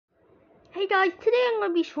Hey guys, today I'm going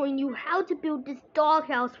to be showing you how to build this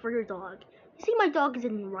doghouse for your dog. You see my dog is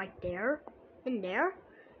in right there, in there.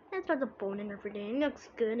 That's got the bone and everything, it looks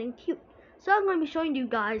good and cute. So I'm going to be showing you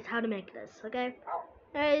guys how to make this, okay?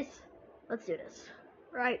 Anyways, let's do this.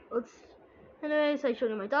 Right, anyways, I showed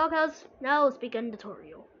you my doghouse, now let's begin the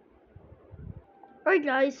tutorial. Alright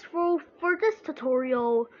guys, for this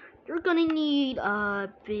tutorial, you're going to need,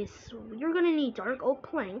 dark oak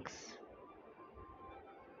planks.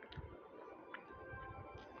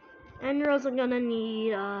 And you're also gonna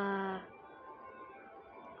need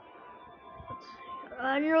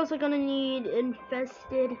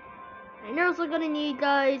infested, and you're also gonna need,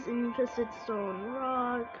 guys, infested stone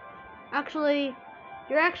rock. Actually,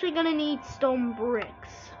 you're actually gonna need stone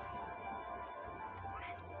bricks,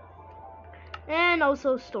 and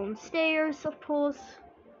also stone stairs, of course.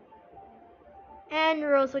 And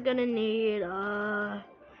you're also gonna need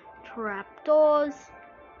trapdoors.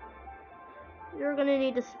 You're gonna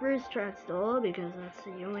need the spruce trapdoor because that's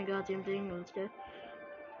the only goddamn thing that's good.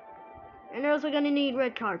 And you're also gonna need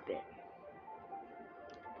red carpet.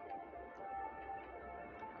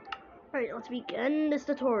 Alright, let's begin this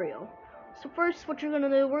tutorial. So first, what you're gonna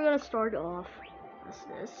do, we're gonna start off as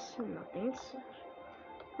this, nothing.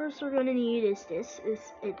 First we're gonna need is this,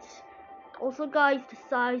 it's also, guys, the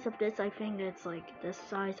size of this, I think it's like this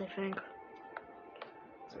size, I think.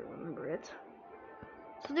 So remember it.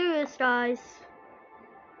 So do this, guys.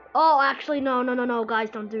 Oh, actually, no,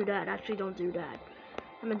 guys, don't do that. Actually, don't do that.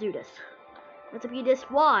 I'm gonna do this. It's to be this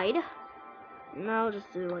wide. Now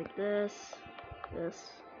just do like this,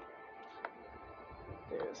 this.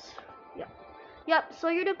 Yep, so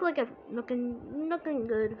you look like a looking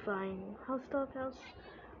good, fine doghouse,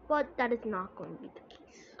 but that is not going to be the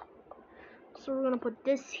case. So we're gonna put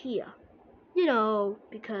this here,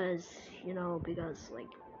 because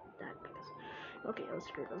like that. Okay, let's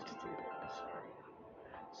just do this.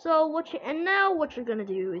 So what you're gonna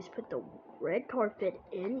do is put the red carpet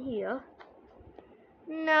in here.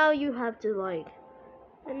 Now you have to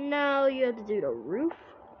do the roof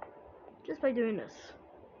just by doing this.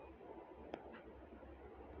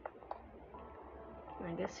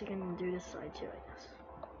 I guess you can do this side too, I guess.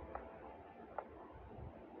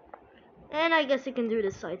 And I guess you can do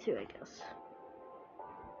this side too, I guess.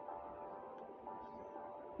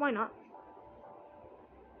 Why not?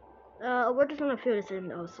 We're just gonna fill this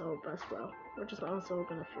in also as well. We're just also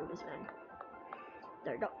gonna fill this in.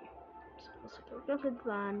 There we go. So we're gonna put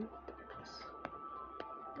one.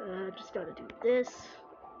 Just gotta do this.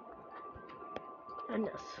 And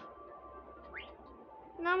this.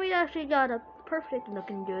 Now we actually got a perfect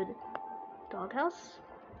looking good doghouse.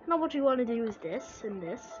 Now what you want to do is this, and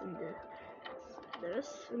this, and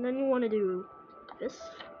this, and then you want to do this.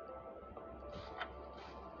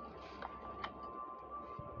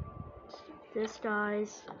 This,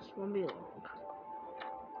 guys, this won't be long.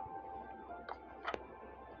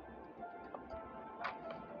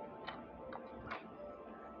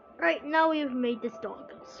 Right, now we've made this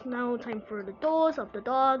doghouse. Now time for the doors of the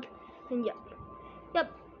dog, and yep,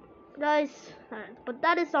 guys, but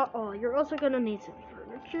that is not all. You're also gonna need some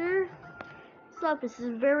furniture stuff. This is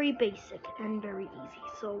very basic and very easy,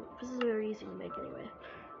 so this is very easy to make anyway,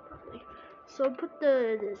 probably. So put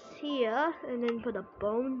this here, and then put a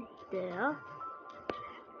bone there.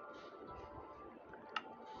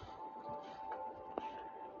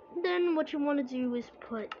 Then what you want to do is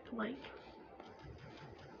put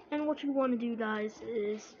what you want to do, guys,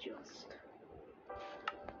 is just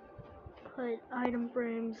put item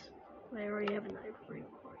frames. I already have an item frame.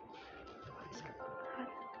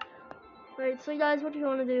 Right, so guys, what you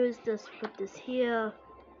want to do is just put this here,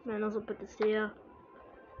 and also put this here,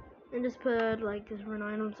 and just put like different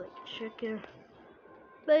items like chicken,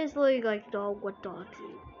 basically like what dogs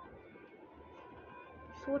eat.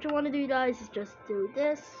 So what you want to do, guys, is just do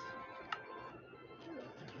this.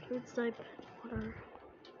 Food type, water,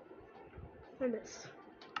 and this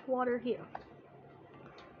water here.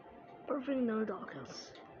 Perfect, no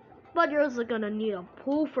doghouse. But you're also gonna need a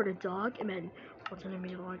pool for the dog, and then what's gonna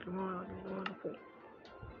be like the pool?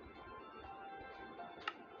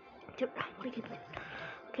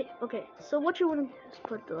 Okay. So what you want to do is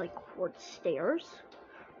put the stairs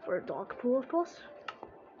for a dog pool, of course.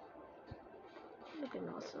 Looking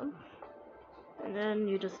awesome. And then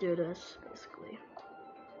you just do this, basically.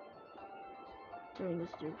 And you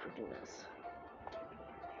just do freaking this.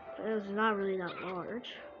 It's not really that large.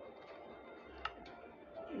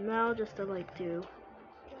 Now just to do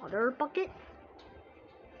water bucket.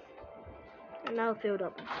 And now filled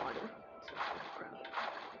up with water.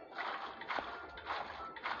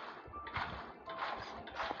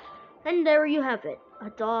 And there you have it. a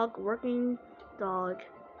dog, working dog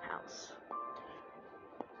house.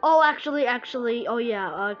 Oh, actually, oh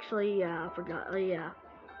yeah, yeah, I forgot. Oh yeah,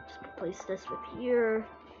 just place this with here,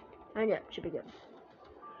 and yeah, should be good.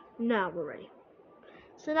 Now we're ready.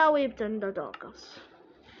 So now we've done the doghouse.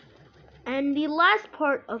 And the last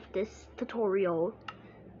part of this tutorial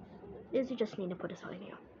is you just need to put a sign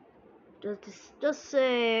here. Just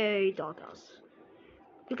say doghouse.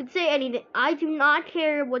 You can say anything. I do not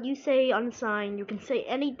care what you say on the sign. You can say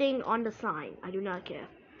anything on the sign. I do not care.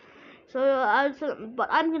 But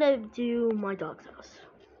I'm gonna do my dog's house.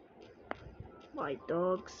 My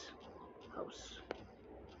dog's house.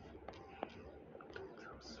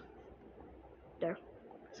 There.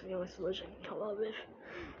 That's the only solution I can come up with.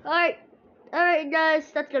 Alright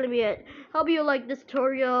guys, that's gonna be it. Hope you like this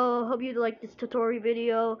tutorial. Hope you like this tutorial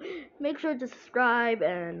video. Make sure to subscribe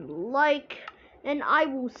and like. And I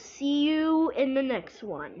will see you in the next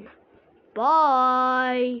one.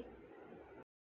 Bye.